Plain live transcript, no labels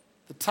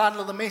The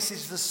title of the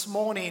message this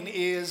morning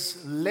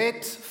is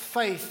Let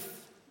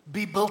Faith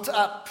Be Built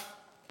Up.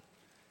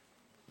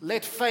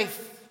 Let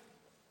faith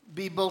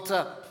be built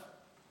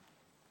up.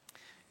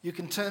 You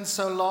can turn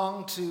so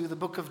long to the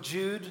book of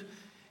Jude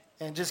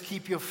and just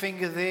keep your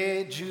finger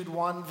there. Jude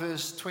 1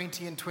 verse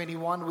 20 and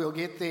 21. We'll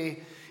get there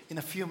in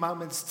a few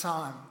moments'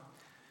 time.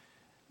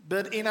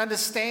 But in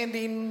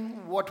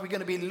understanding what we're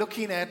going to be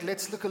looking at,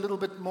 let's look a little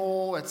bit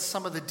more at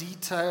some of the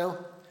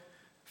detail.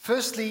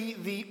 Firstly,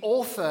 the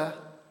author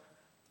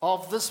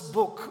of this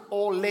book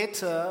or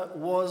letter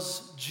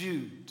was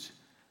Jude,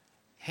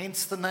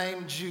 hence the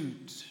name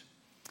Jude.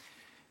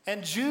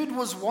 And Jude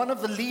was one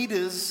of the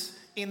leaders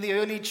in the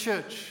early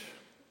church.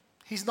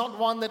 He's not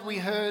one that we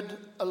heard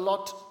a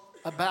lot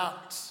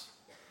about,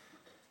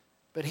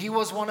 but he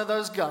was one of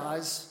those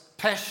guys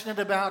passionate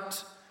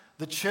about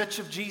the church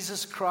of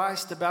Jesus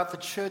Christ, about the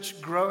church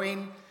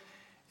growing,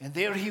 and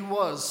there he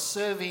was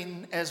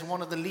serving as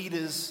one of the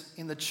leaders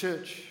in the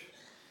church.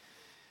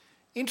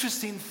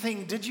 Interesting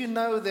thing, did you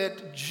know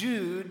that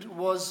Jude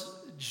was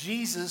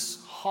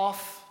Jesus'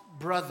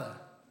 half-brother?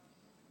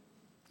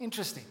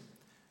 Interesting.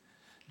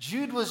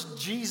 Jude was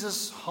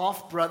Jesus'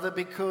 half-brother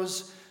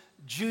because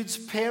Jude's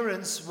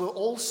parents were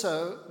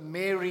also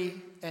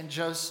Mary and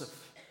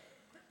Joseph.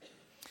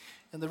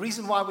 And the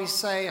reason why we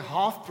say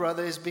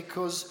half-brother is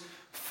because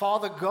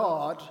Father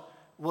God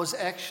was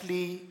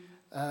actually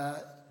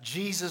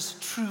Jesus'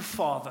 true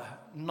father,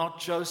 not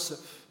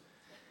Joseph.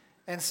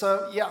 And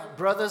so,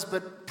 brothers,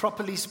 but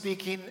properly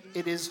speaking,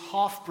 it is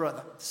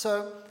half-brother.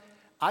 So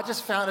I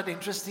just found it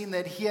interesting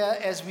that here,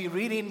 as we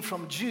read in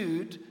from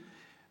Jude,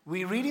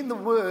 we read in the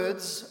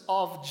words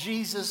of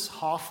Jesus'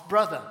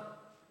 half-brother.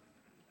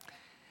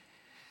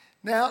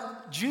 Now,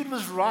 Jude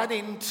was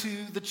writing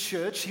to the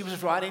church. He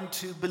was writing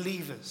to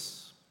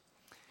believers.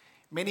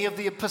 Many of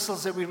the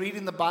epistles that we read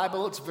in the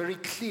Bible, it's very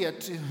clear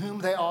to whom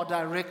they are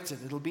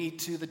directed. It'll be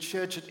to the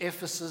church at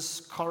Ephesus,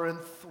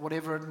 Corinth,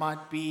 whatever it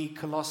might be,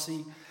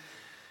 Colossae.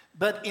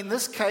 But in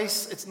this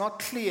case, it's not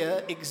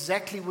clear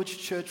exactly which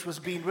church was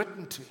being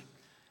written to.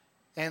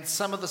 And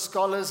some of the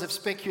scholars have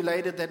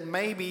speculated that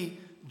maybe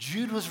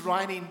Jude was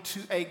writing to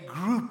a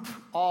group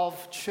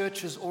of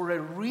churches or a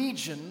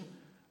region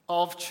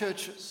of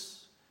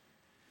churches.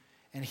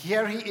 And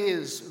here he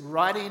is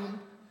writing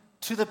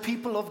to the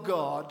people of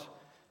God,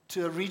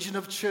 to a region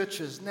of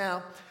churches.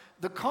 Now,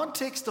 the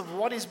context of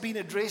what is being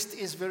addressed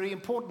is very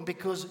important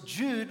because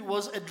Jude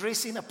was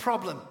addressing a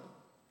problem.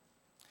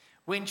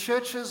 When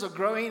churches are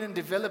growing and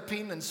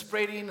developing and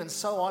spreading and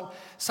so on,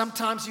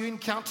 sometimes you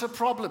encounter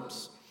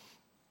problems.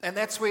 And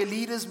that's where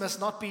leaders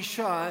must not be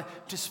shy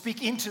to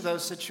speak into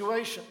those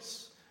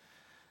situations.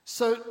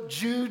 So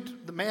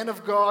Jude, the man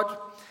of God,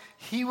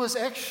 he was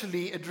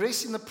actually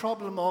addressing the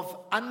problem of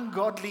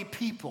ungodly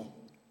people.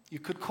 You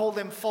could call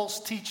them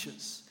false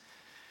teachers.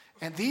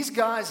 And these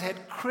guys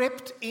had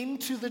crept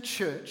into the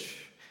church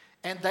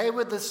and they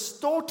were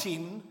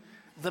distorting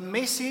the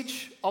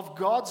message of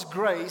God's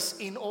grace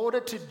in order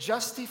to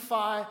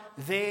justify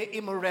their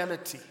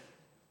immorality.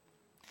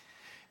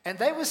 And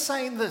they were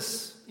saying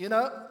this,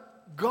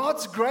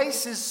 God's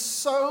grace is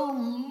so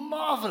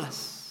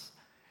marvelous.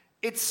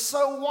 It's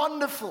so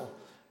wonderful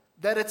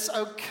that it's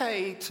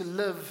okay to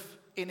live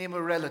in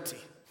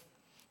immorality.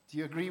 Do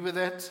you agree with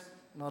that?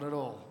 Not at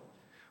all.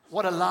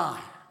 What a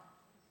lie.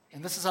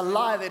 And this is a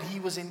lie that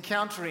he was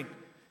encountering.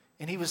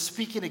 And he was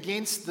speaking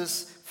against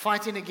this,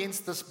 fighting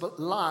against this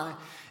lie.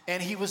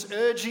 And he was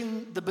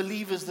urging the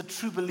believers, the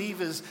true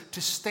believers,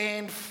 to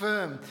stand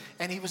firm.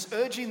 And he was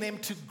urging them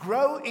to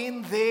grow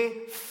in their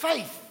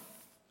faith.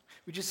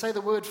 Would you say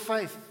the word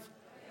faith?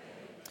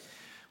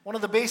 One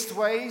of the best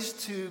ways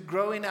to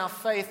grow in our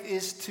faith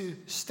is to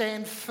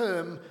stand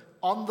firm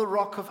on the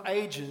rock of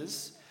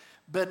ages,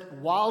 but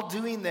while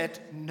doing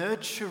that,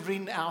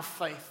 nurturing our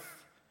faith,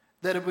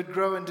 that it would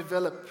grow and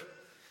develop.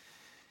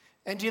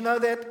 And you know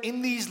that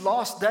in these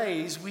last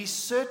days, we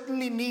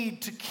certainly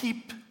need to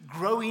keep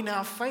growing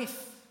our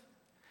faith.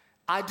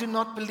 I do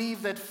not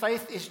believe that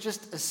faith is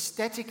just a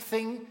static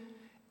thing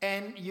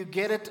and you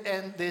get it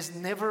and there's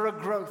never a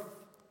growth.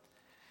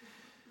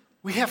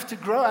 We have to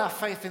grow our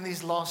faith in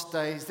these last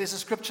days. There's a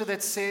scripture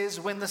that says,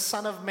 when the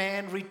Son of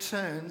Man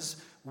returns,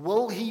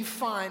 will he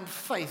find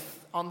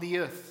faith on the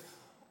earth?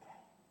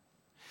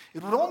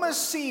 It would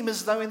almost seem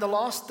as though in the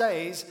last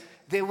days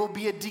there will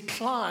be a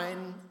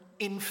decline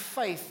in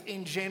faith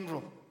in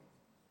general.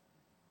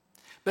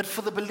 But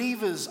for the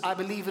believers, I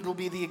believe it will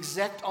be the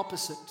exact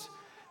opposite,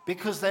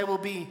 because they will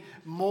be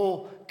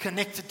more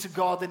connected to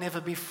God than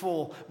ever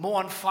before, more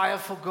on fire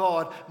for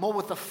God, more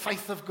with the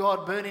faith of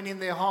God burning in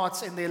their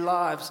hearts and their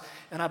lives.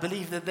 And I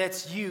believe that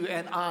that's you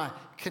and I,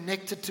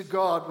 connected to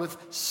God with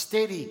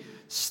steady,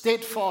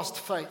 steadfast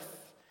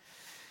faith.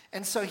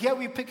 And so here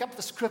we pick up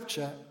the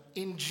scripture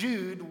in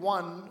Jude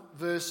 1,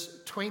 verse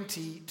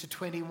 20 to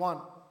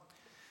 21.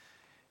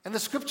 And the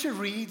scripture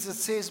reads, it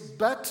says,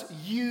 "But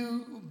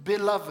you,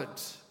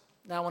 beloved."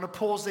 Now I want to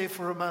pause there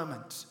for a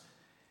moment.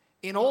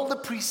 In all the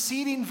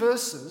preceding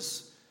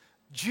verses,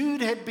 Jude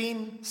had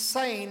been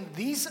saying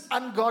these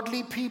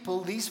ungodly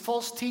people, these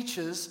false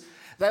teachers,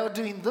 They are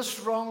doing this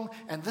wrong,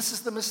 and this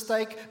is the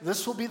mistake.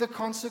 This will be the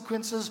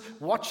consequences.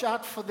 Watch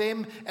out for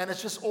them. And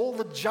it's just all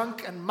the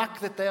junk and muck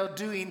that they are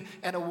doing,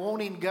 and a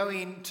warning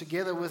going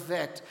together with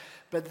that.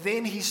 But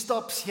then he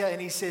stops here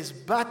and he says,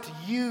 but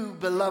you,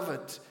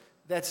 beloved,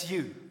 that's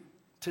you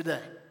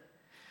today.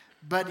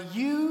 But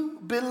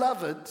you,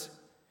 beloved,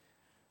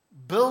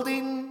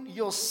 building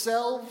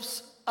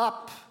yourselves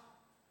up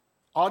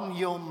on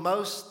your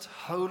most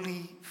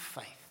holy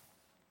faith.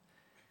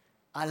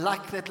 I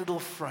like that little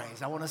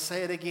phrase. I want to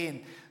say it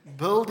again.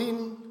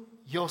 Building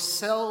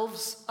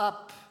yourselves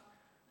up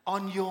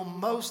on your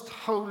most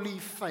holy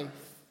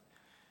faith.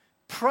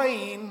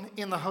 Praying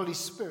in the Holy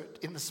Spirit,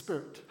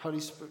 Holy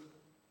Spirit.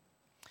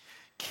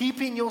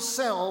 Keeping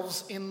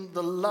yourselves in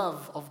the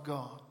love of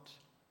God.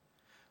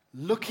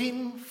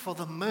 Looking for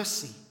the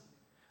mercy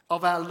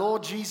of our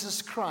Lord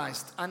Jesus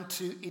Christ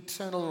unto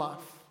eternal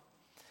life.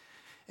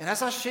 And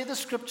as I share the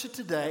scripture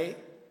today,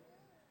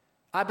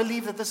 I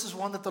believe that this is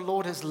one that the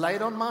Lord has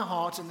laid on my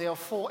heart, and there are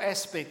 4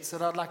 aspects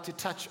that I'd like to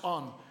touch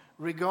on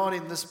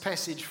regarding this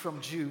passage from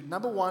Jude.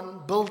 Number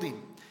 1,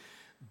 building.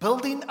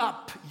 Building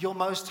up your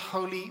most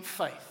holy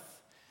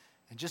faith.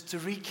 And just to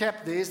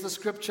recap, there's the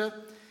scripture,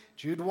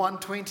 Jude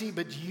 1:20,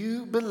 but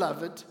you,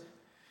 beloved,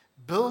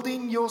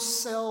 building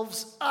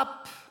yourselves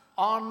up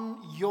on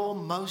your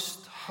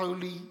most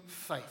holy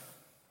faith.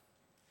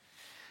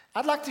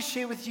 I'd like to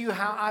share with you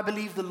how I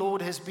believe the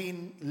Lord has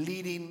been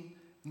leading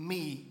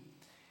me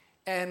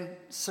and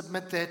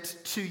submit that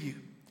to you.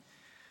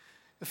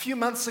 A few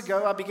months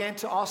ago, I began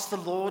to ask the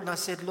Lord, and I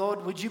said,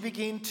 Lord, would you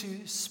begin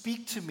to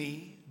speak to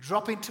me,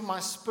 drop into my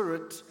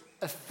spirit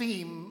a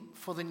theme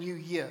for the new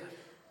year?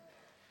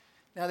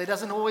 Now, there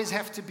doesn't always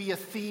have to be a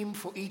theme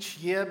for each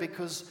year,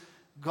 because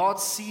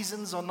God's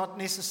seasons are not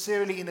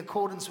necessarily in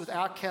accordance with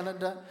our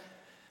calendar.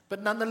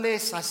 But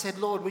nonetheless, I said,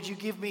 Lord, would you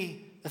give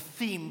me a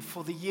theme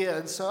for the year?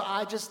 And so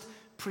I just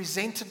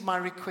presented my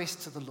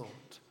request to the Lord.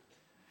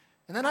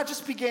 And then I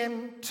just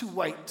began to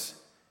wait,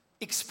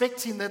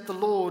 expecting that the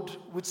Lord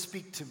would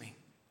speak to me.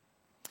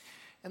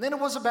 And then it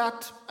was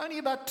only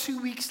about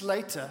 2 weeks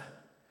later,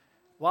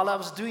 while I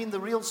was doing the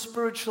real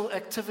spiritual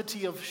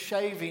activity of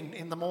shaving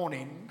in the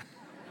morning.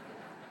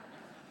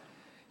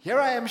 Here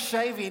I am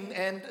shaving,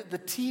 and the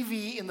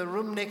TV in the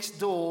room next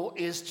door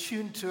is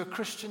tuned to a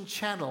Christian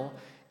channel,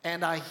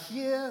 and I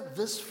hear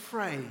this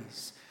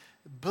phrase,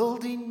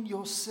 building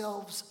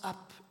yourselves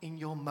up in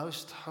your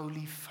most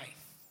holy faith.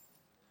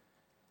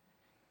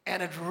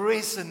 And it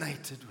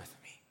resonated with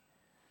me.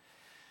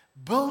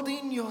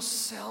 Building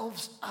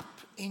yourselves up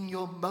in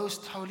your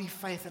most holy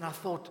faith. And I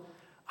thought,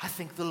 I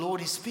think the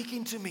Lord is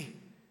speaking to me.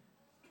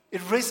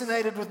 It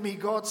resonated with me.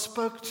 God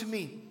spoke to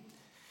me.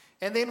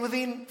 And then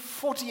within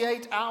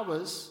 48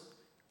 hours,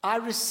 I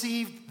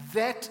received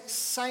that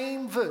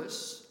same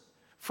verse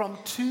from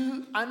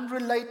 2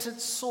 unrelated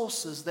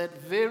sources,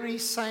 that very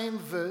same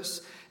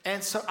verse.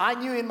 And so I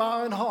knew in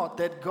my own heart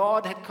that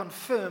God had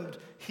confirmed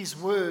his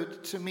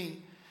word to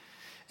me.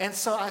 And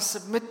so I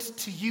submit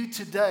to you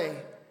today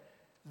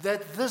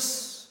that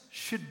this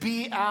should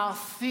be our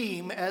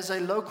theme as a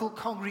local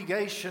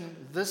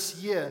congregation this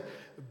year.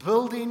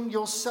 Building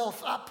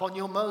yourself up on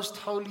your most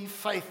holy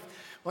faith.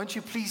 Won't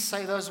you please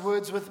say those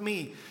words with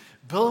me?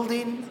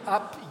 Building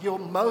up your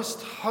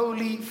most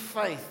holy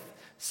faith.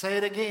 Say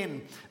it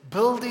again.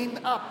 Building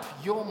up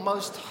your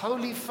most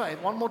holy faith.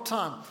 One more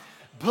time.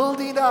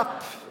 Building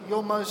up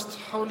your most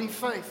holy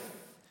faith.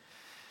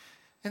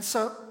 And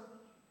so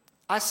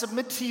I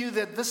submit to you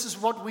that this is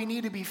what we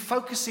need to be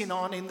focusing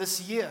on in this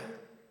year.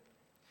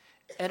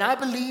 And I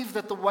believe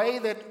that the way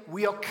that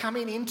we are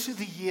coming into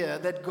the year,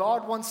 that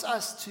God wants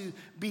us to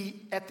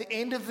be at the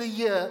end of the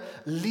year,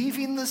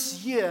 leaving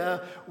this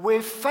year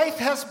where faith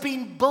has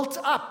been built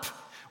up,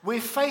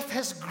 where faith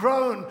has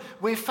grown,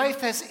 where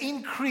faith has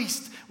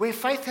increased, where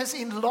faith has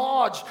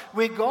enlarged,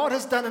 where God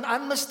has done an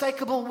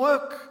unmistakable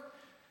work.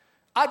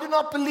 I do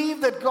not believe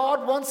that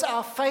God wants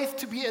our faith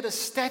to be at a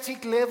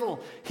static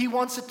level. He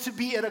wants it to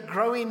be at a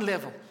growing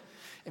level.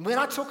 And when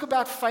I talk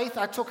about faith,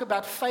 I talk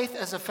about faith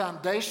as a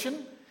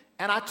foundation,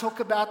 and I talk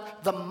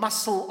about the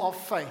muscle of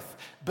faith.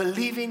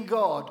 Believing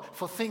God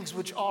for things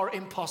which are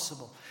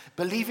impossible.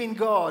 Believing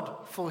God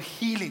for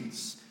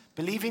healings.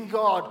 Believing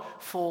God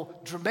for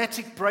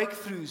dramatic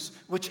breakthroughs,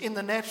 which in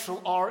the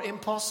natural are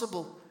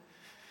impossible.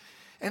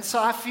 And so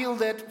I feel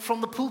that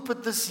from the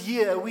pulpit this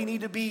year, we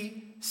need to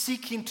be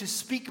seeking to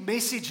speak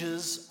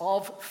messages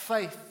of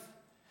faith.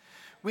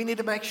 We need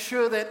to make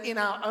sure that in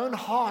our own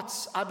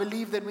hearts, I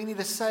believe that we need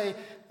to say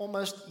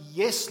almost,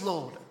 yes,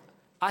 Lord,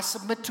 I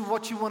submit to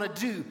what you want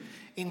to do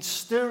in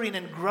stirring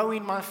and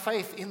growing my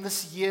faith in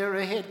this year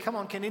ahead. Come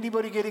on, can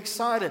anybody get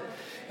excited?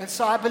 And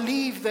so I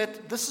believe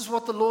that this is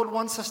what the Lord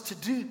wants us to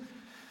do,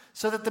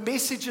 so that the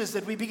messages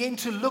that we begin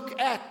to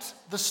look at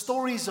the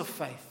stories of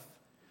faith,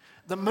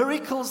 the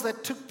miracles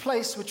that took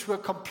place which were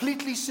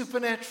completely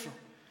supernatural.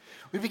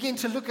 We begin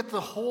to look at the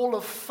Hall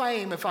of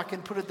Fame, if I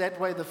can put it that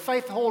way, the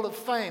Faith Hall of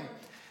Fame,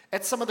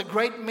 at some of the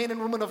great men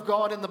and women of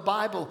God in the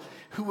Bible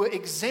who were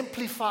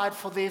exemplified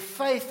for their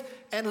faith,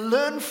 and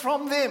learn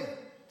from them.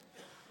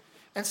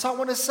 And so I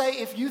want to say,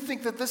 if you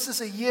think that this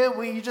is a year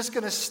where you're just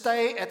going to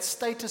stay at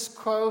status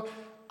quo,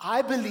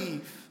 I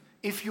believe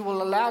if you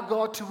will allow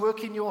God to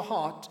work in your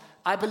heart,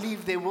 I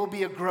believe there will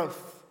be a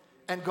growth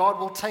and God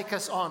will take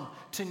us on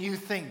to new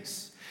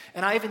things.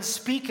 And I even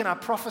speak and I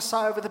prophesy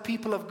over the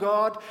people of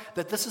God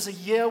that this is a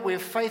year where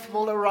faith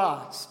will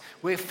arise,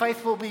 where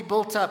faith will be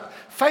built up.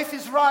 Faith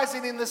is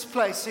rising in this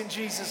place in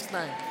Jesus'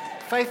 name.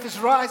 Faith is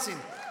rising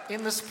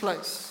in this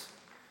place.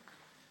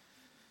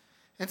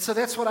 And so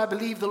that's what I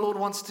believe the Lord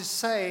wants to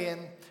say.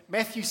 And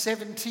Matthew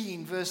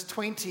 17, verse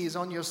 20 is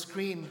on your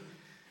screen.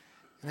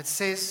 And it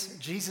says,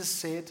 Jesus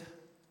said,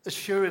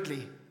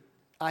 "Assuredly,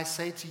 I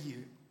say to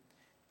you,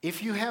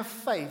 if you have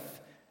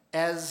faith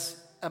as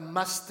a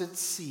mustard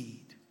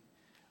seed,"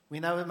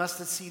 we know a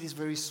mustard seed is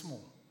very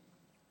small,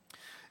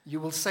 "you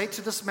will say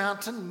to this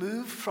mountain,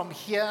 move from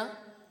here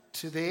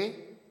to there,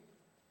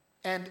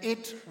 and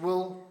it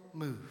will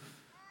move.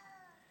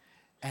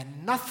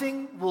 And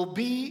nothing will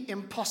be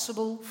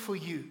impossible for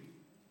you."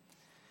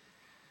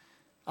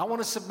 I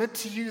want to submit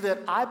to you that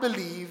I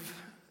believe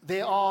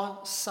there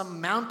are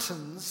some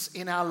mountains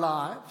in our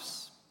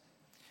lives.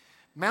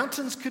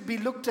 Mountains could be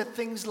looked at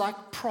things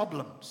like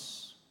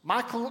problems.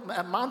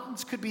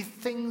 Mountains could be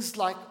things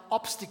like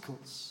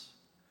obstacles.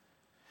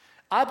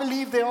 I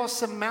believe there are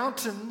some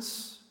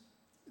mountains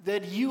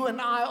that you and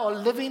I are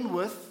living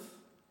with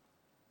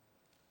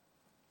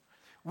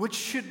which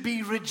should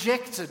be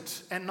rejected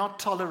and not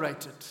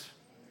tolerated.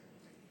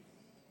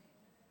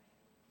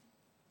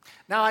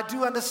 Now, I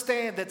do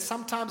understand that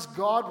sometimes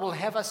God will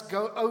have us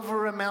go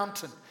over a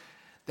mountain.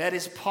 That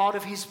is part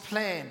of His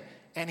plan.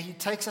 And He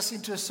takes us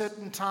into a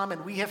certain time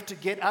and we have to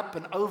get up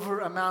and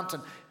over a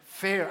mountain.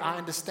 Fair, I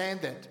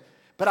understand that.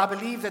 But I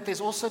believe that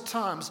there's also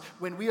times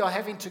when we are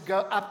having to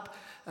go up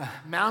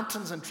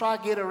mountains and try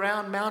to get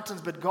around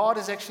mountains. But God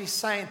is actually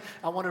saying,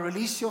 I want to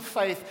release your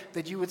faith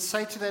that you would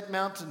say to that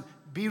mountain,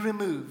 be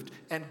removed,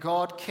 and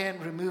God can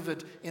remove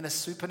it in a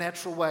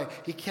supernatural way.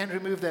 He can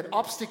remove that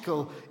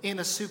obstacle in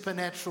a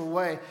supernatural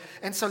way.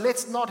 And so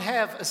let's not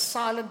have a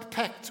silent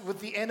pact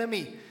with the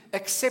enemy,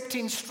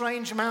 accepting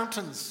strange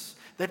mountains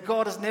that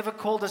God has never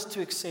called us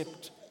to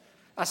accept.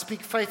 I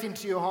speak faith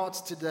into your hearts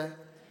today.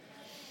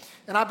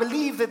 And I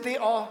believe that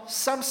there are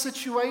some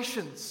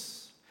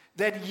situations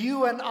that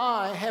you and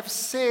I have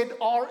said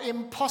are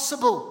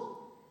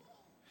impossible,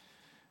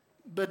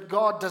 but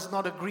God does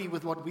not agree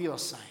with what we are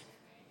saying.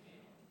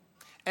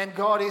 And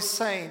God is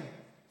saying,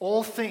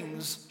 all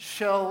things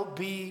shall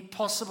be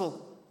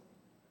possible.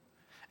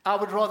 I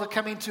would rather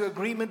come into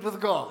agreement with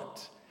God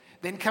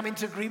than come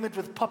into agreement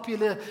with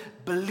popular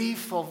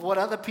belief of what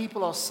other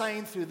people are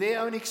saying through their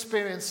own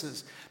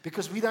experiences.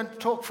 Because we don't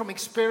talk from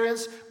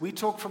experience, we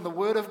talk from the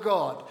Word of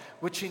God,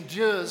 which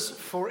endures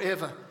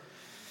forever.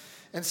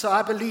 And so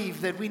I believe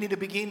that we need to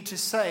begin to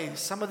say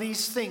some of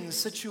these things,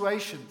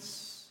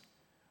 situations,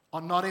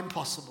 are not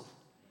impossible.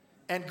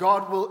 And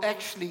God will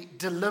actually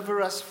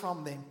deliver us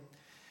from them.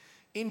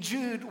 In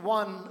Jude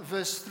 1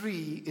 verse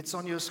 3, it's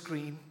on your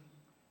screen.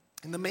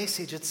 In the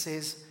Message it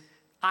says,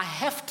 I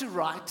have to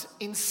write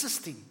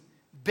insisting,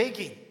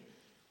 begging,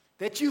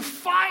 that you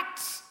fight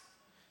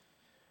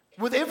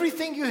with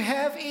everything you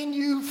have in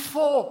you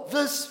for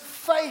this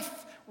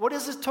faith. What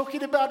is it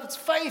talking about? It's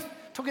faith.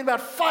 Talking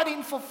about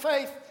fighting for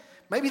faith.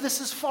 Maybe this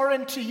is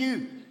foreign to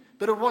you,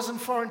 but it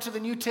wasn't foreign to the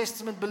New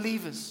Testament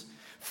believers.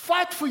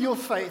 Fight for your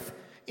faith,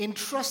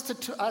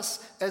 entrusted to us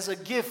as a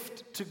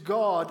gift to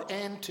God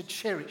and to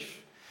cherish.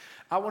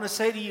 I want to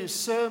say to you,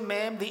 sir,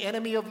 ma'am, the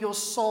enemy of your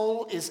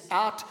soul is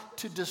out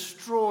to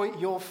destroy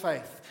your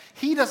faith.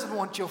 He doesn't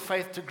want your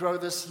faith to grow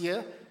this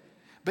year,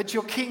 but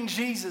your King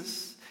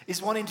Jesus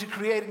is wanting to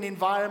create an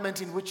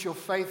environment in which your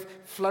faith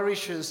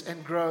flourishes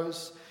and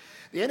grows.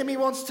 The enemy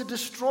wants to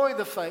destroy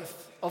the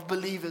faith of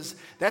believers.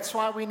 That's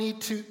why we need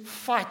to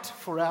fight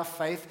for our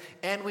faith,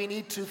 and we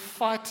need to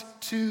fight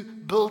to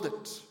build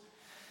it.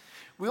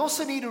 We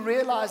also need to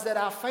realize that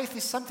our faith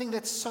is something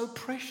that's so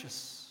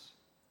precious.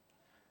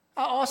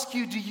 I ask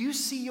you, do you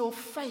see your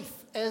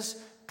faith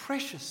as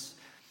precious?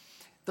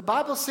 The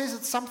Bible says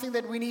it's something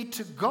that we need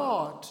to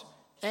guard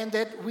and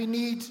that we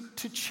need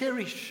to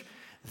cherish.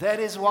 That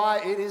is why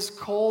it is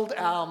called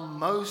our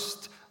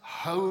most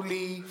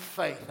holy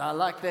faith. I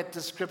like that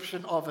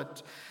description of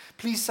it.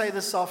 Please say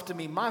this after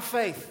me. My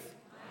faith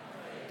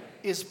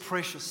is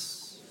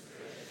precious.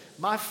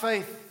 My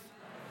faith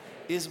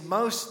is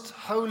most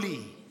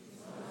holy.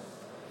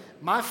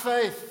 My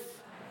faith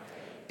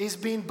is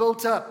being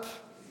built up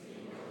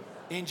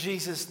in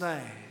Jesus'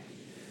 name.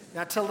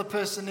 Now tell the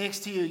person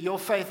next to you, your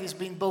faith is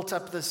being built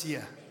up this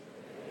year.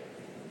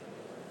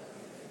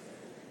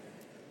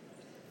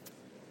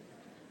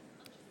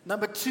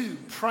 Number 2,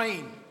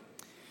 praying.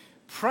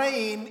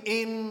 Praying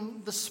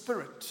in the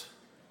Spirit.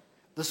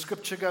 The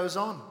scripture goes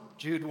on,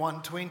 Jude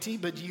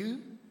 1:20, but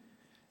you,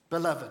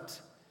 beloved,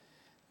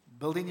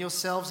 building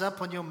yourselves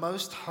up on your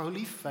most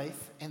holy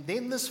faith. And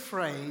then this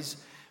phrase,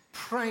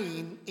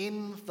 praying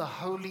in the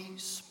Holy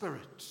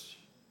Spirit.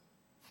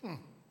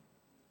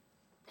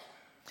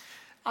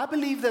 I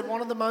believe that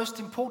one of the most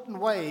important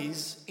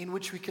ways in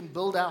which we can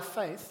build our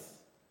faith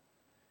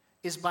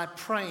is by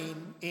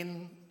praying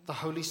in the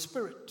Holy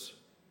Spirit.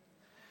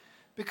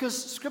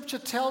 Because Scripture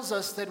tells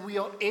us that we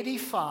are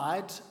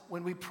edified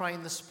when we pray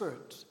in the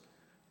Spirit.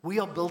 We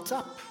are built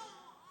up.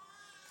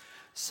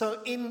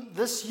 So in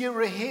this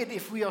year ahead,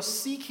 if we are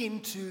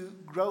seeking to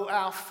grow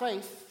our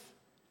faith,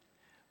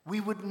 we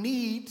would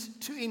need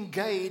to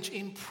engage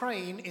in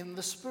praying in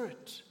the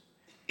Spirit.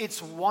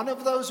 It's one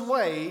of those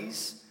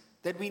ways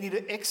that we need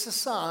to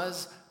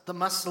exercise the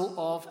muscle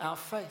of our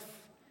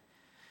faith.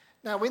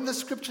 Now, when the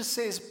Scripture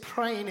says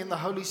praying in the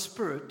Holy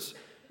Spirit,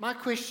 my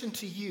question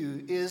to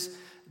you is,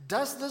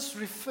 does this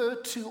refer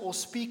to or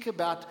speak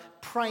about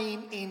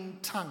praying in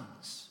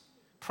tongues?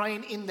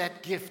 Praying in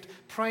that gift,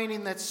 praying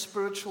in that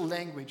spiritual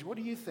language. What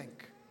do you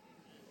think?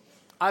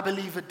 I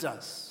believe it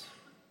does.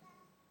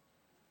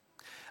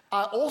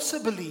 I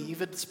also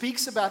believe it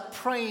speaks about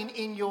praying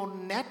in your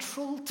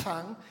natural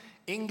tongue,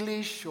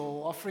 English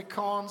or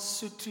Afrikaans,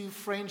 Sotho,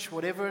 French,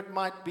 whatever it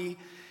might be.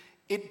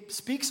 It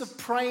speaks of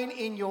praying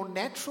in your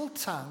natural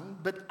tongue,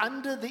 but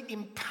under the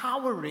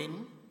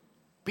empowering,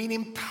 being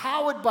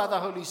empowered by the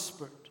Holy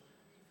Spirit.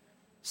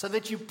 So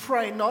that you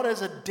pray not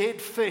as a dead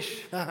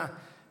fish,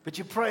 but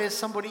you pray as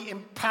somebody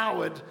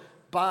empowered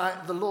by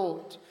the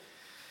Lord.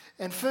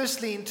 And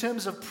firstly, in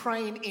terms of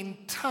praying in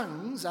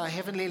tongues, our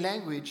heavenly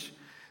language,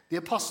 the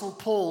Apostle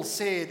Paul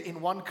said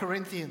in 1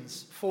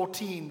 Corinthians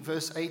 14,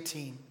 verse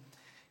 18,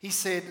 he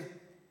said,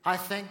 I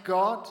thank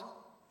God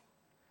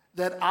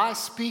that I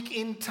speak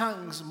in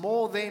tongues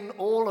more than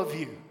all of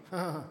you.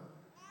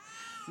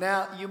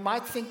 Now, you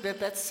might think that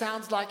that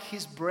sounds like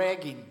he's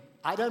bragging.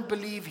 I don't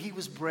believe he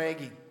was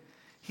bragging.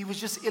 He was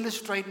just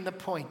illustrating the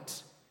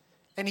point.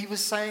 And he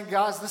was saying,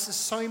 guys, this is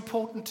so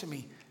important to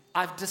me.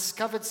 I've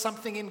discovered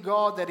something in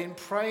God that in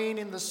praying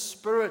in the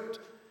Spirit,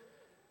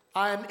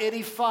 I am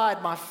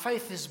edified. My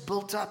faith is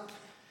built up.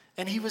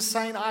 And he was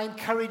saying, I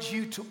encourage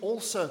you to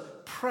also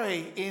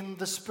pray in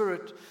the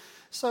Spirit.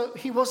 So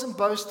he wasn't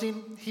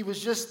boasting. He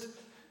was just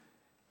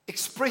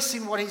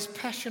expressing what his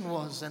passion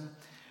was. And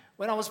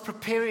when I was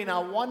preparing, I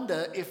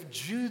wonder if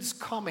Jude's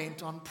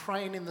comment on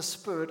praying in the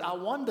Spirit, I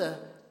wonder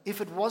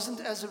if it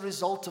wasn't as a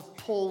result of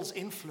Paul's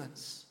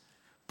influence.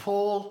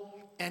 Paul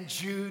and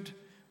Jude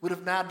would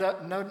have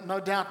no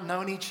doubt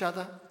known each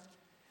other.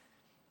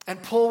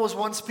 And Paul was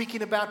one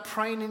speaking about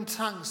praying in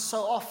tongues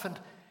so often.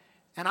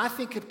 And I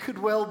think it could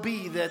well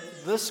be that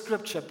this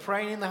scripture,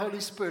 praying in the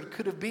Holy Spirit,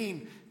 could have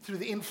been through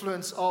the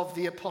influence of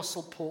the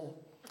Apostle Paul.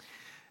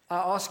 I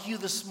ask you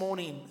this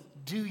morning,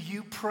 do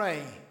you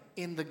pray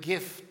in the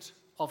gift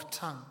of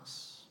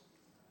tongues?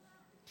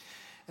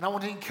 And I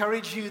want to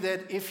encourage you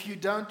that if you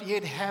don't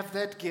yet have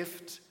that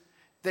gift,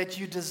 that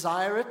you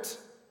desire it,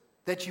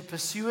 that you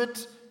pursue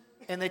it,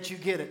 and that you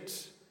get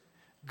it.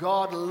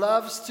 God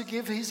loves to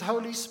give His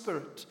Holy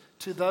Spirit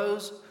to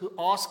those who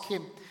ask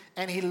Him,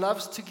 and He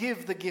loves to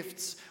give the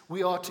gifts.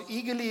 We are to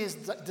eagerly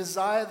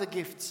desire the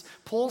gifts.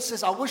 Paul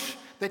says, I wish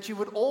that you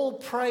would all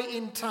pray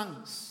in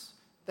tongues.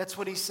 That's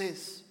what he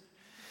says.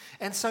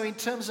 And so in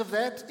terms of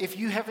that, if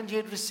you haven't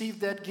yet received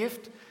that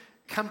gift,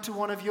 come to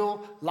one of your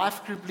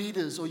life group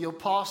leaders or your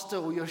pastor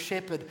or your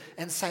shepherd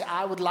and say,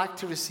 I would like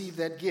to receive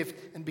that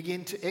gift, and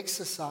begin to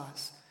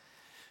exercise.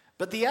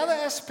 But the other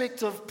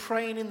aspect of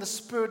praying in the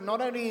Spirit, not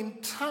only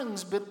in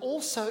tongues, but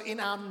also in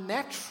our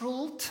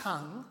natural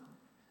tongue,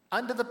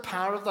 under the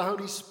power of the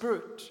Holy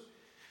Spirit.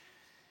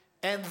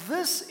 And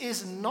this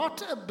is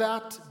not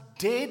about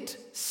dead,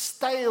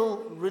 stale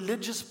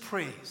religious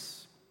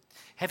prayers.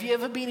 Have you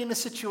ever been in a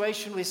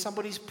situation where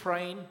somebody's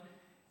praying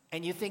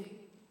and you think,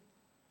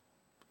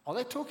 are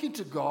they talking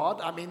to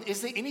God? I mean,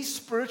 is there any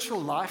spiritual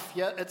life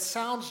here? It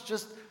sounds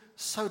just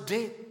so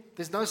dead.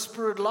 There's no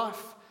spirit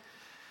life.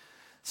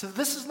 So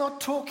this is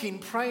not talking,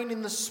 praying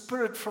in the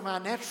Spirit from our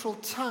natural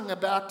tongue,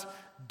 about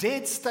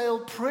dead, stale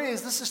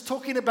prayers. This is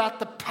talking about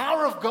the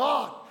power of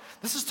God.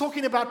 This is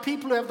talking about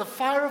people who have the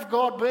fire of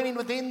God burning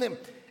within them.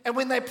 And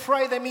when they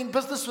pray, they mean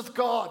business with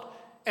God.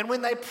 And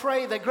when they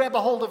pray, they grab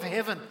a hold of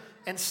heaven,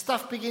 and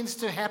stuff begins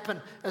to happen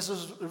as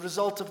a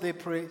result of their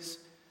prayers.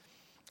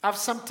 I've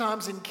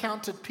sometimes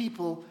encountered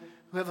people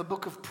who have a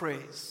book of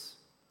prayers.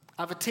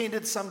 I've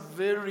attended some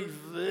very,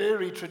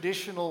 very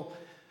traditional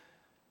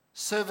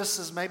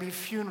services, maybe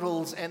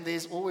funerals, and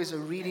there's always a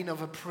reading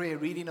of a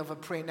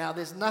prayer. Now,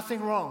 there's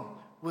nothing wrong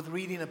with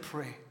reading a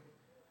prayer.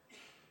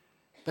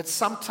 But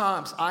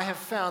sometimes I have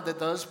found that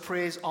those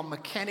prayers are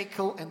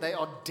mechanical and they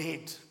are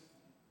dead.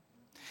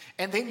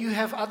 And then you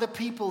have other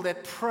people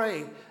that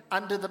pray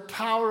under the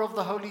power of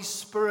the Holy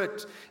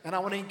Spirit. And I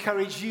want to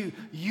encourage you,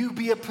 you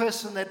be a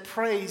person that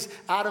prays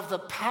out of the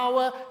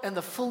power and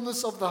the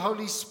fullness of the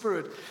Holy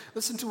Spirit.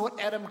 Listen to what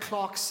Adam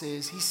Clark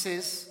says. He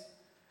says,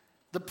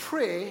 the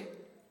prayer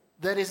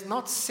that is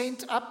not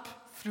sent up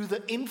through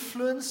the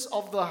influence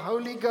of the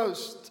Holy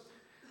Ghost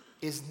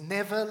is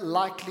never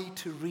likely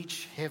to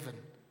reach heaven.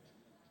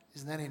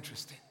 Isn't that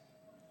interesting?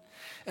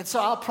 And so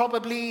I'll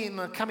probably in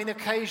the coming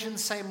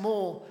occasions say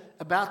more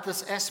about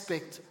this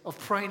aspect of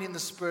praying in the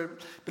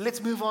Spirit. But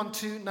let's move on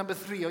to number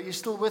 3. Are you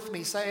still with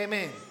me? Say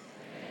amen.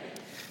 Amen.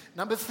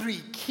 Number 3,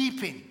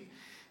 keeping.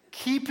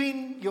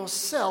 keeping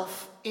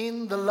yourself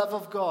in the love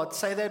of God.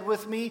 Say that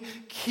with me.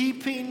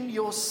 Keeping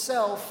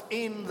yourself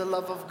in the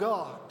love of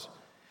God.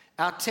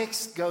 Our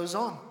text goes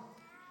on.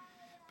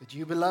 But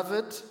you,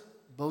 beloved,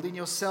 building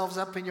yourselves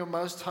up in your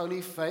most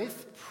holy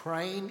faith,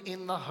 praying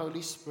in the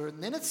Holy Spirit.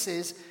 And then it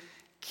says,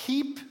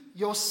 keep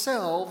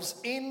yourselves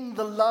in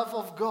the love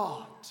of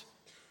God.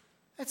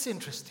 That's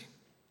interesting.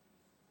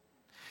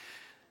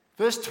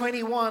 Verse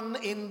 21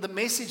 in the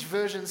Message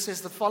version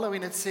says the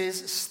following. It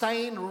says,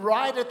 staying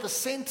right at the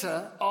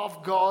center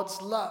of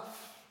God's love.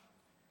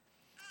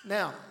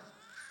 Now,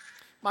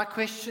 my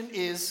question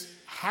is,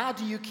 how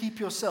do you keep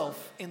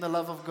yourself in the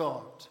love of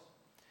God?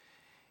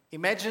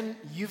 Imagine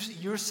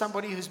you're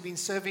somebody who's been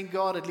serving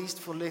God at least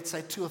for, let's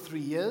say, 2 or 3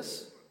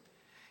 years.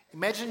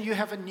 Imagine you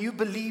have a new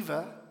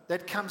believer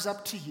that comes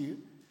up to you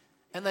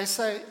and they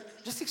say,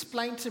 just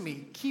explain to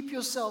me, keep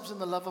yourselves in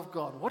the love of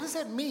God. What does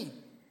that mean?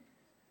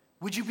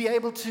 Would you be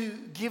able to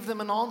give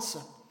them an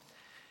answer?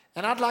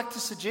 And I'd like to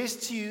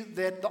suggest to you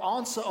that the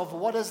answer of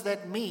what does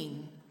that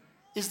mean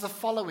is the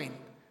following.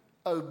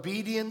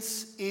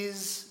 Obedience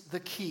is the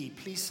key.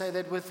 Please say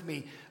that with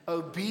me.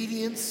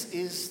 Obedience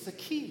is the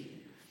key.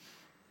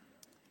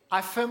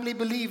 I firmly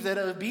believe that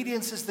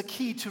obedience is the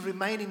key to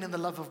remaining in the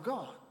love of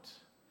God.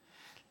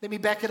 Let me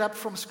back it up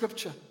from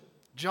Scripture.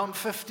 John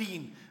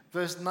 15,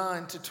 verse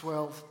 9 to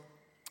 12.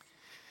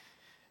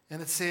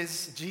 And it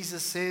says,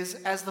 Jesus says,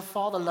 as the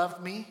Father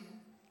loved me,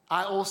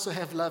 I also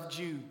have loved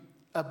you.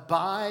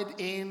 Abide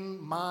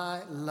in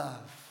my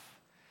love.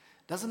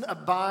 Doesn't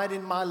abide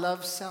in my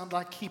love sound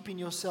like keeping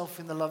yourself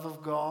in the love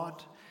of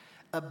God?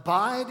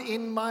 Abide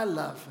in my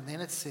love. And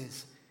then it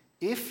says,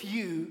 if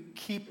you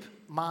keep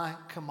my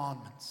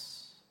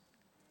commandments.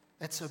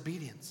 That's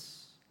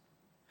obedience.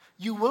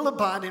 You will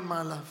abide in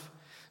my love,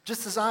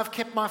 just as I've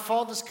kept my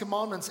Father's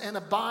commandments and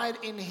abide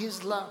in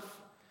his love.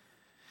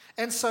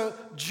 And so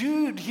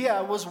Jude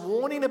here was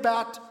warning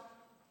about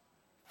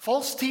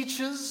false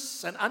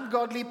teachers and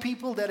ungodly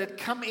people that had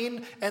come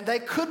in and they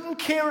couldn't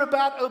care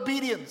about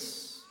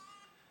obedience.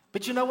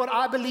 But you know what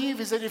I believe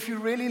is that if you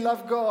really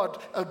love God,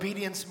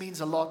 obedience means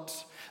a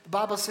lot. The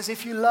Bible says,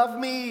 if you love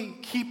me,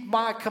 keep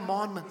my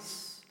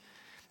commandments.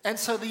 And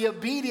so the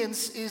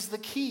obedience is the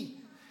key.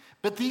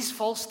 But these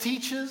false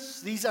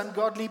teachers, these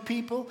ungodly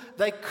people,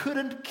 they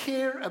couldn't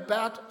care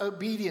about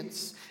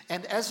obedience.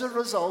 And as a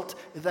result,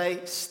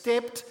 they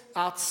stepped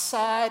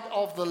outside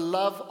of the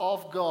love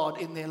of God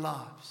in their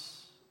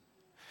lives.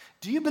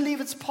 Do you believe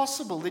it's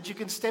possible that you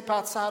can step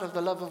outside of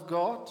the love of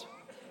God?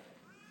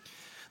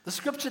 The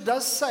Scripture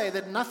does say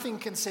that nothing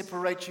can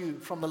separate you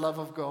from the love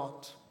of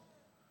God.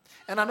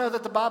 And I know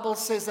that the Bible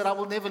says that I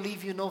will never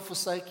leave you nor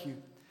forsake you.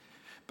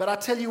 But I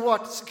tell you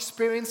what,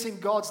 experiencing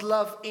God's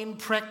love in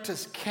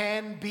practice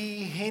can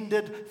be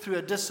hindered through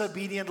a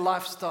disobedient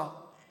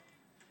lifestyle.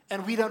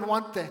 And we don't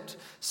want that.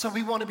 So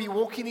we want to be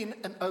walking in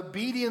an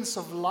obedience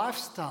of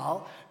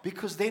lifestyle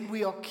because then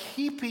we are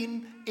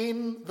keeping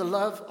in the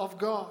love of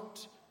God.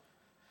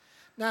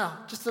 Now,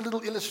 just a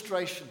little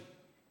illustration.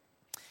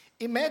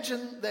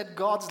 Imagine that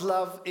God's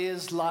love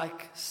is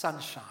like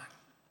sunshine.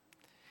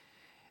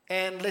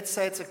 And let's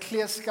say it's a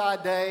clear sky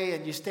day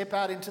and you step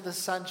out into the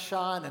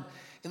sunshine, and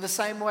in the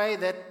same way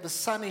that the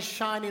sun is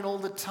shining all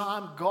the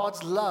time,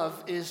 God's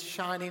love is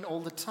shining all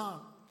the time.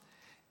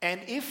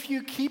 And if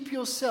you keep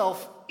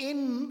yourself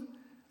in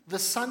the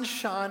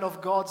sunshine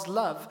of God's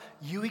love,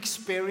 you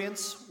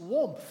experience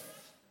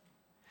warmth.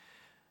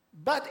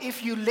 But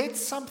if you let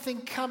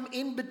something come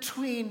in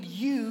between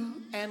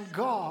you and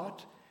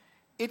God,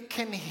 it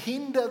can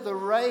hinder the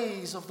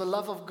rays of the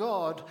love of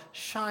God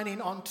shining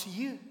onto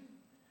you.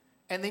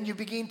 And then you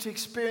begin to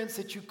experience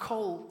that you're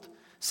cold.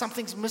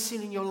 Something's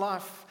missing in your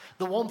life.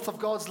 The warmth of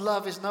God's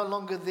love is no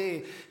longer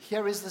there.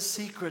 Here is the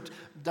secret.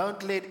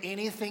 Don't let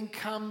anything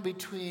come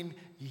between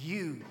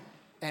you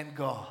and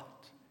God.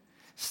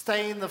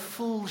 Stay in the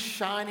full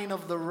shining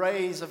of the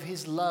rays of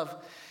his love.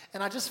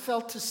 And I just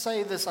felt to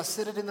say this. I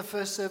said it in the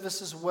first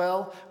service as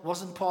well. It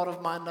wasn't part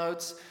of my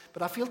notes.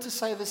 But I feel to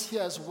say this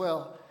here as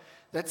well.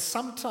 That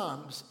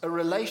sometimes a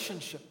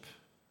relationship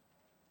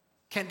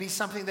can be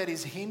something that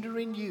is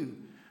hindering you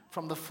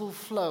from the full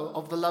flow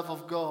of the love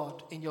of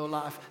God in your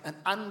life. An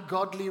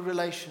ungodly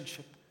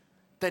relationship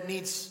that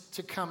needs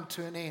to come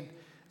to an end.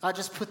 I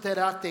just put that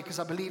out there because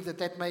I believe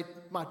that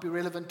might be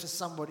relevant to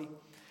somebody.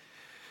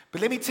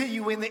 But let me tell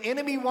you, when the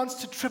enemy wants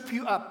to trip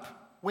you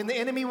up, when the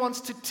enemy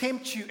wants to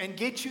tempt you and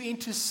get you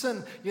into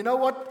sin, you know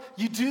what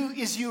you do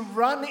is you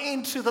run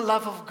into the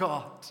love of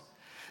God.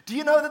 Do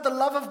you know that the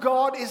love of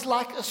God is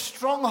like a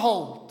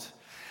stronghold?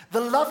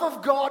 The love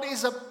of God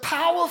is a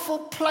powerful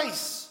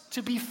place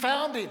to be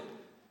found in.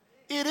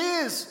 It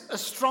is a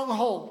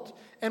stronghold,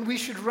 and we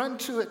should run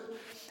to it.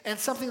 And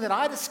something that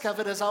I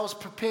discovered as I was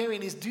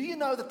preparing is, do you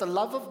know that the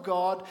love of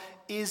God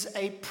is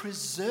a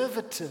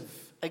preservative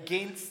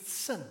against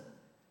sin?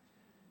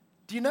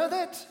 Do you know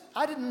that?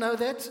 I didn't know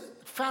that.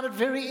 Found it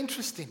very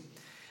interesting.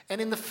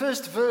 And in the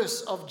first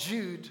verse of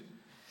Jude,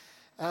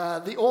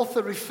 the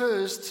author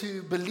refers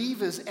to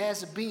believers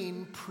as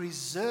being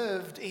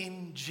preserved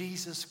in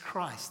Jesus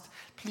Christ.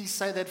 Please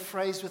say that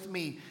phrase with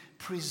me.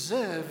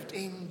 preserved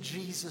in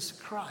Jesus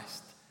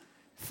Christ.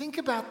 Think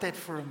about that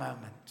for a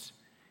moment.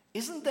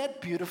 Isn't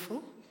that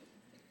beautiful?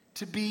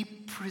 To be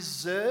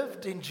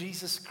preserved in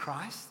Jesus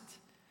Christ.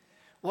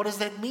 What does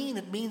that mean?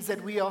 It means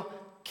that we are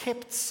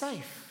kept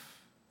safe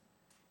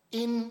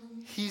in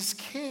His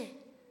care.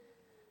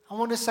 I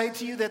want to say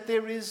to you that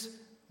there is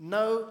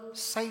no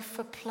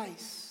safer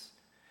place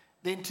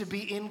than to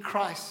be in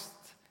Christ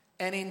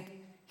and in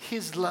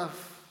His love.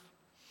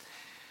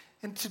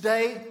 And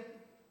today,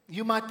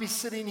 you might be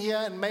sitting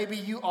here and maybe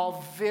you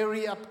are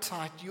very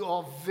uptight. You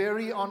are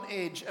very on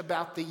edge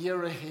about the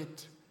year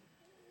ahead.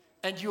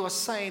 And you are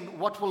saying,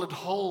 what will it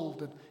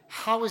hold? And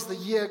how is the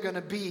year going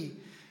to be?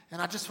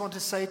 And I just want to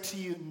say to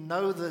you,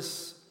 know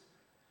this,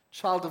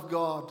 child of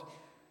God,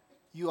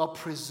 you are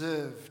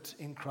preserved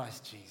in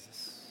Christ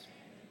Jesus.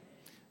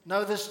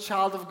 Know this,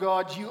 child of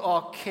God, you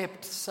are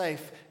kept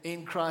safe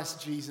in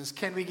Christ Jesus.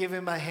 Can we give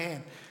Him a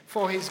hand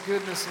for His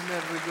goodness in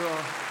that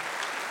regard?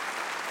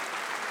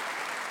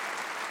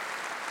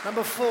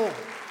 Number 4,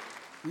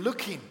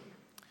 looking.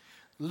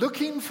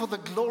 Looking for the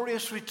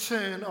glorious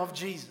return of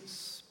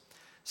Jesus.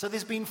 So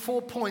there's been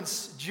 4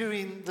 points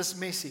during this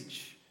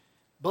message.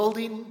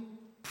 Building,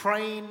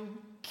 praying,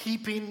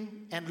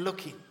 keeping, and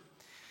looking.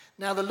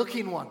 Now the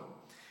looking one.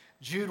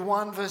 Jude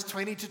 1 verse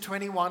 20 to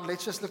 21.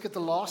 Let's just look at the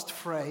last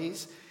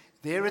phrase.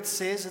 There it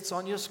says, it's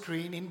on your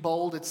screen in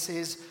bold. It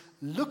says,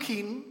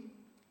 looking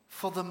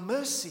for the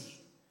mercy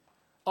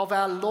of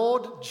our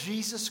Lord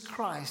Jesus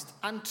Christ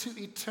unto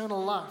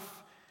eternal life.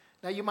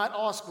 Now you might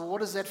ask, well,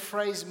 what does that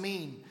phrase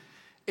mean?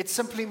 It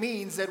simply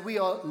means that we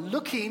are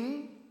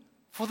looking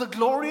for the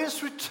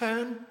glorious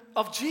return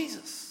of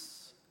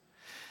Jesus.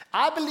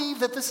 I believe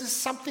that this is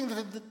something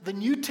that the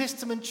New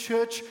Testament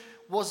church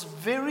was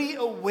very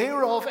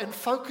aware of and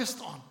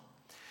focused on.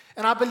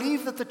 And I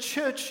believe that the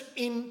church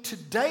in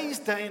today's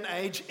day and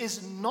age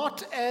is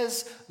not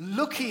as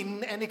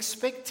looking and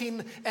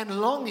expecting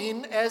and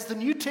longing as the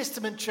New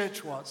Testament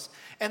church was.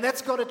 And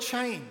that's got to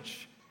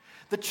change.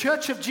 The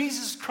church of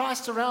Jesus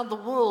Christ around the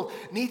world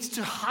needs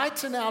to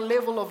heighten our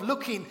level of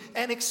looking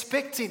and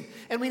expecting.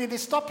 And we need to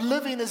stop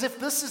living as if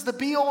this is the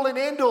be-all and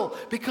end-all,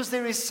 because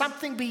there is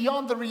something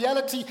beyond the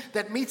reality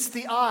that meets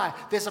the eye.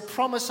 There's a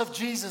promise of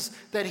Jesus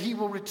that He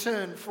will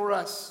return for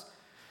us.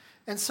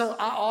 And so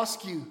I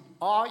ask you,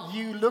 are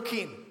you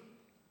looking?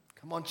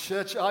 Come on,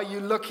 church, are you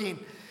looking?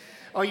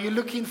 Are you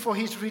looking for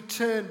His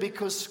return?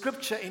 Because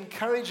Scripture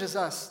encourages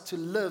us to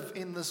live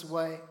in this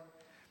way.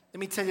 Let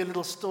me tell you a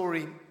little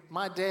story.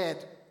 My dad,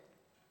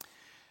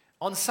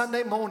 on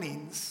Sunday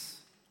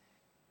mornings,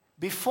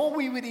 before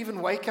we would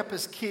even wake up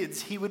as kids,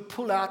 he would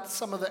pull out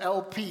some of the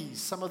LPs,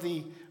 some of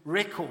the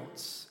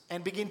records,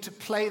 and begin to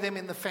play them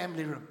in the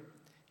family room.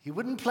 He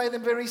wouldn't play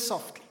them very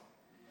softly.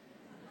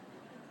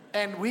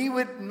 And we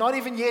would not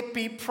even yet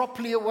be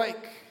properly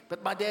awake.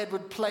 But my dad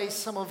would play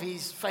some of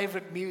his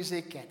favorite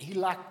music, and he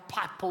liked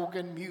pipe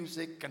organ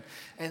music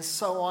and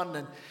so on.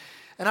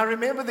 And I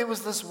remember there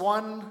was this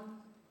one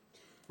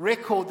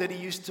record that he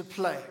used to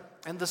play,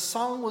 and the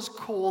song was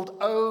called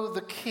 "Oh,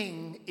 the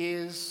King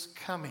is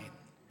Coming."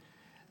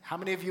 How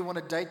many of you want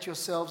to date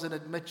yourselves and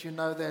admit you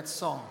know that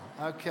song?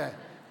 Okay.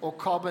 Or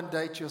carbon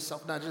date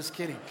yourself. No, just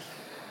kidding.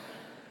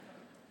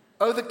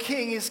 "Oh, the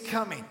King is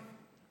Coming."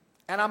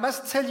 And I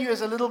must tell you,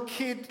 as a little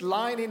kid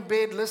lying in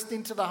bed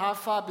listening to the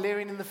hi-fi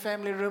blaring in the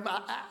family room,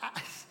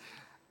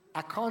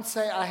 I can't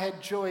say I had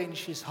joy in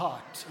his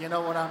heart. You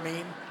know what I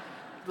mean?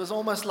 It was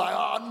almost like,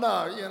 oh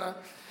no, you know.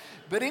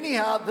 But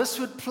anyhow, this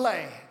would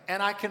play,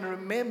 and I can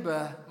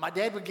remember my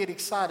dad would get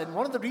excited. And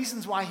one of the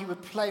reasons why he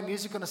would play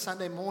music on a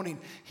Sunday morning,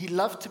 he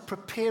loved to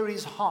prepare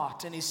his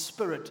heart and his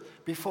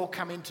spirit before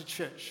coming to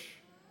church.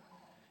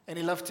 And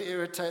he loved to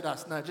irritate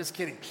us. No, just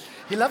kidding.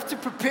 He loved to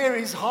prepare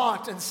his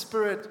heart and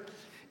spirit.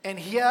 And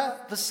here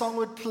the song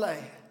would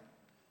play,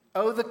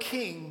 "Oh, the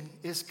King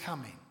is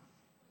coming.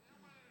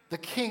 The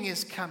King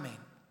is coming.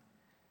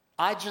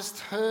 I just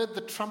heard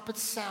the trumpet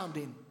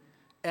sounding,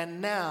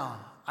 and now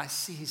I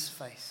see His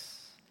face."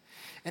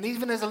 And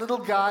even as a little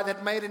guy,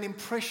 that made an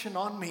impression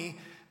on me,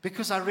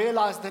 because I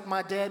realized that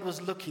my dad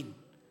was looking.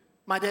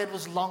 My dad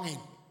was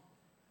longing.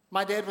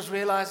 My dad was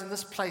realizing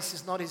this place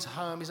is not his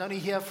home. He's only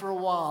here for a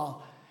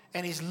while,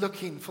 and he's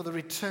looking for the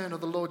return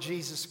of the Lord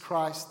Jesus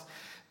Christ.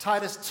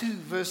 Titus 2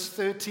 verse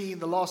 13,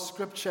 the last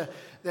scripture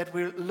that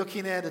we're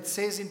looking at, it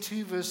says in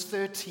 2 verse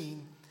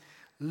 13,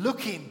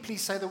 looking.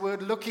 Please say the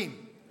word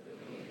looking.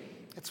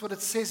 That's what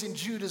it says in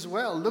Jude as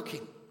well,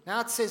 looking. Now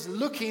it says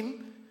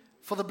looking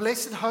for the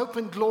blessed hope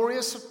and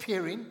glorious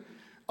appearing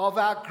of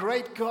our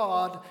great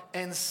God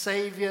and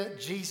Savior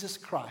Jesus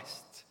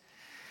Christ.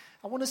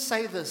 I want to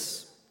say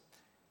this,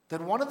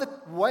 that one of the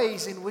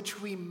ways in which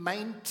we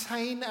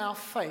maintain our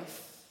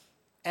faith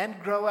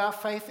and grow our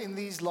faith in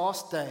these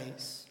last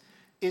days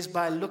is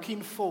by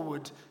looking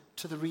forward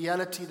to the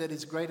reality that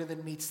is greater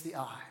than meets the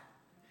eye.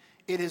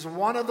 It is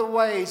one of the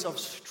ways of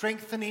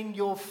strengthening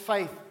your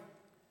faith,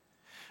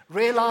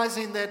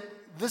 realizing that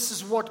this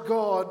is what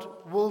God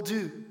will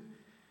do.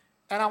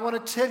 And I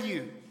want to tell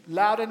you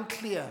loud and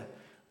clear,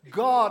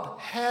 God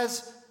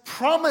has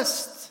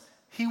promised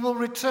He will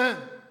return.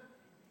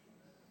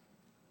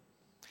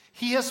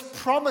 He has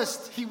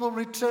promised He will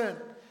return.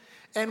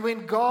 And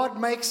when God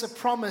makes a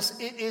promise,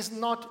 it is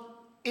not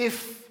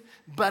if,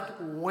 but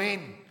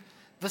when.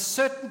 The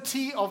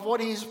certainty of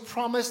what He has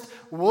promised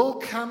will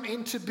come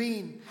into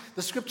being.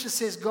 The scripture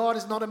says God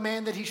is not a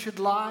man that He should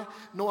lie,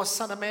 nor a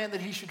son of man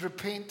that He should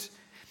repent.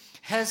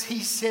 Has He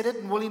said it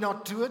and will He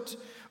not do it?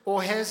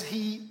 Or has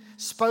He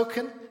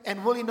spoken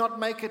and will He not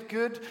make it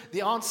good?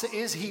 The answer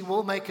is He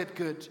will make it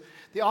good.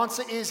 The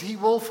answer is He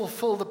will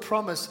fulfill the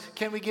promise.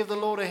 Can we give the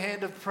Lord a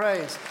hand of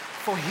praise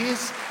for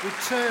His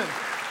return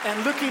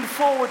and looking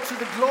forward to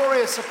the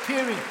glorious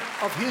appearing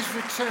of His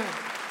return?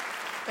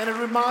 And it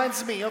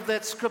reminds me of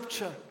that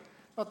scripture.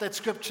 Not that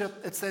scripture,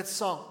 it's that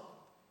song.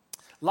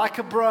 Like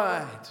a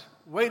bride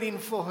waiting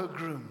for her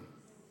groom.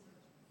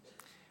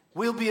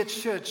 We'll be at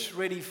church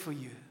ready for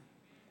you.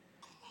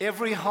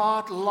 Every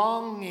heart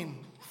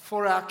longing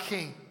for our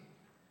King.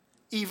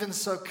 Even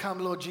so, come,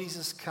 Lord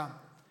Jesus, come.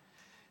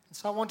 And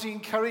so I want to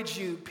encourage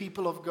you,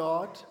 people of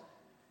God,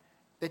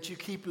 that you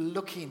keep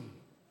looking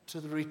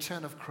to the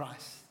return of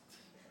Christ.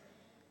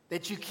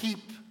 That you keep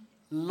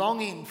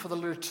longing for the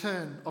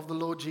return of the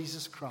Lord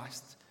Jesus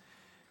Christ.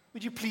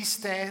 Would you please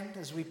stand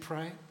as we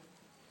pray?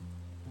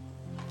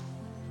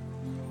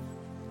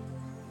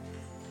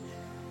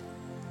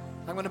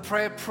 I'm going to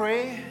pray a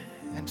prayer,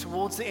 and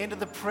towards the end of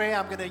the prayer,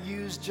 I'm going to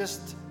use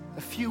just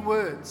a few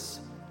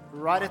words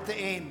right at the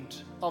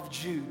end of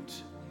Jude.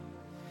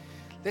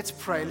 Let's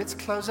pray. Let's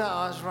close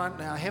our eyes right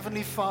now.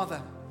 Heavenly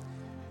Father,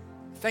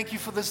 thank you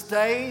for this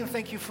day, and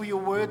thank you for your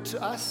word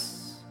to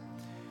us.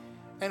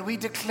 And we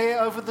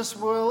declare over this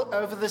world,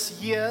 over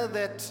this year,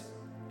 that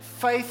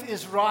faith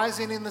is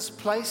rising in this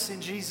place in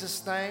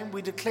Jesus' name.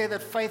 We declare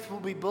that faith will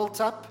be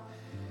built up,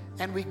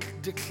 and we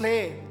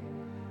declare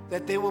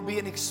that there will be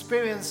an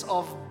experience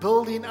of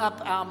building up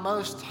our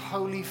most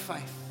holy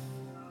faith.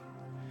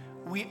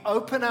 We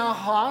open our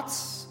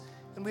hearts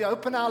and we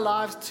open our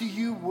lives to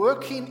you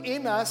working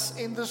in us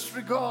in this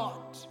regard.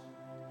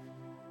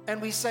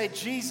 And we say,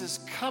 Jesus,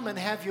 come and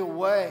have your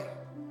way.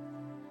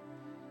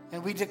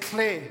 And we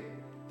declare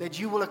that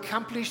you will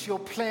accomplish your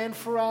plan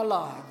for our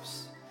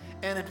lives,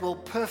 and it will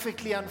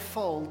perfectly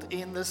unfold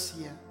in this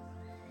year.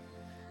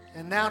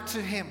 And now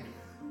to Him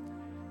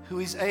who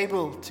is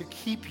able to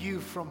keep you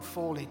from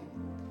falling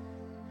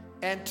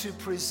and to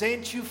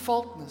present you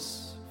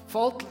faultless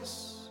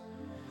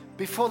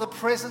before the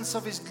presence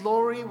of His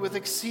glory with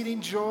exceeding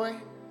joy,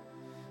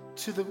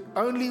 to the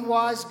only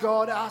wise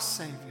God, our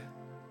Savior,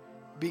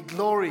 be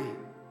glory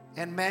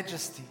and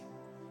majesty,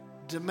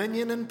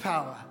 dominion and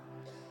power,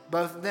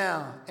 both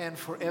now and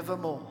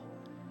forevermore.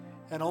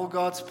 And all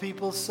God's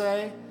people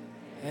say,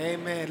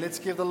 Amen. Let's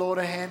give the Lord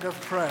a hand of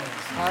praise.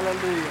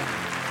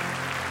 Hallelujah.